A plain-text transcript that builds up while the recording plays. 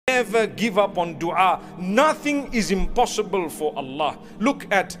never give up on dua. Nothing is impossible for Allah. Look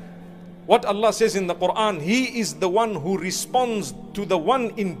at what Allah says in the Quran. He is the one who responds to the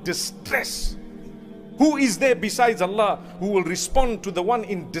one in distress. Who is there besides Allah who will respond to the one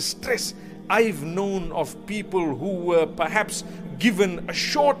in distress? I've known of people who were perhaps given a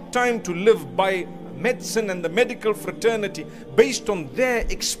short time to live by medicine and the medical fraternity based on their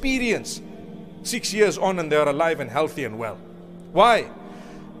experience. 6 years on and they are alive and healthy and well. Why?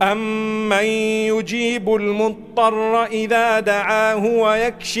 أَمَّنْ يُجِيبُ الْمُضْطَرَّ إِذَا دَعَاهُ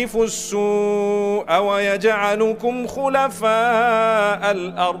وَيَكْشِفُ السُّوءَ وَيَجْعَلُكُمْ خُلَفَاءَ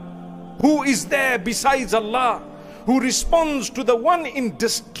الْأَرْضِ. Who is there besides Allah who responds to the one in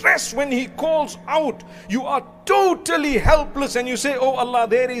distress when he calls out? You are totally helpless and you say, oh Allah,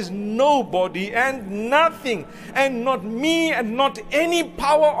 there is nobody and nothing and not me and not any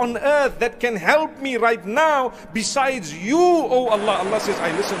power on earth that can help me right now besides you, oh Allah. Allah says,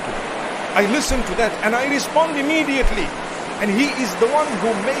 I listen to that. I listen to that and I respond immediately. And He is the one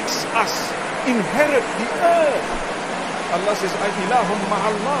who makes us inherit the earth. Allah says, Ilahum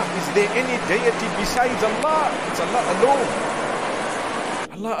ma'allah. Is there any deity besides Allah? It's Allah alone.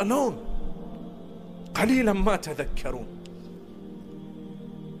 Allah alone. قَلِيلًا مَا تَذَكَّرُونَ.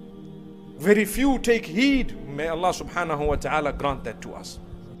 Very few take heed. May Allah subhanahu wa ta'ala grant that to us.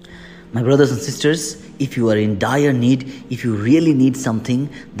 My brothers and sisters, if you are in dire need, if you really need something,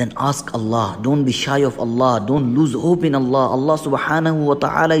 then ask Allah. Don't be shy of Allah. Don't lose hope in Allah. Allah subhanahu wa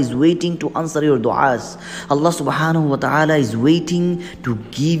ta'ala is waiting to answer your du'as. Allah subhanahu wa ta'ala is waiting to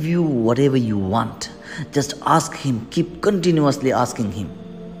give you whatever you want. Just ask Him. Keep continuously asking Him.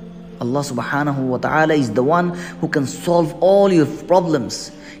 Allah subhanahu wa ta'ala is the one who can solve all your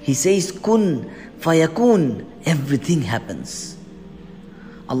problems. He says, kun fayakun. Everything happens.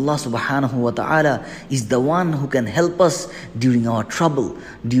 Allah subhanahu wa ta'ala is the one who can help us during our trouble,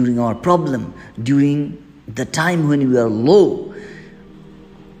 during our problem, during the time when we are low.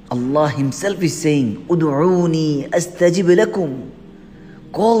 Allah Himself is saying, Udu'uni astajib lakum.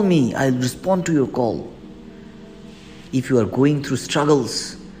 Call me, I'll respond to your call. If you are going through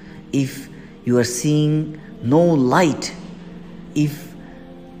struggles, if you are seeing no light, if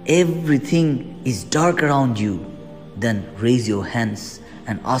everything is dark around you, then raise your hands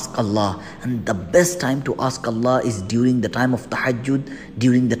and ask Allah. And the best time to ask Allah is during the time of tahajjud,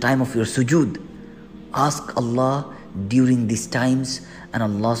 during the time of your sujood. Ask Allah during these times and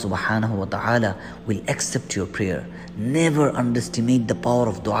Allah subhanahu wa ta'ala will accept your prayer. Never underestimate the power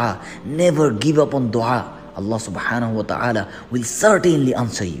of dua. Never give up on dua. Allah subhanahu wa ta'ala will certainly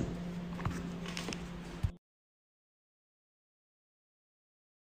answer you.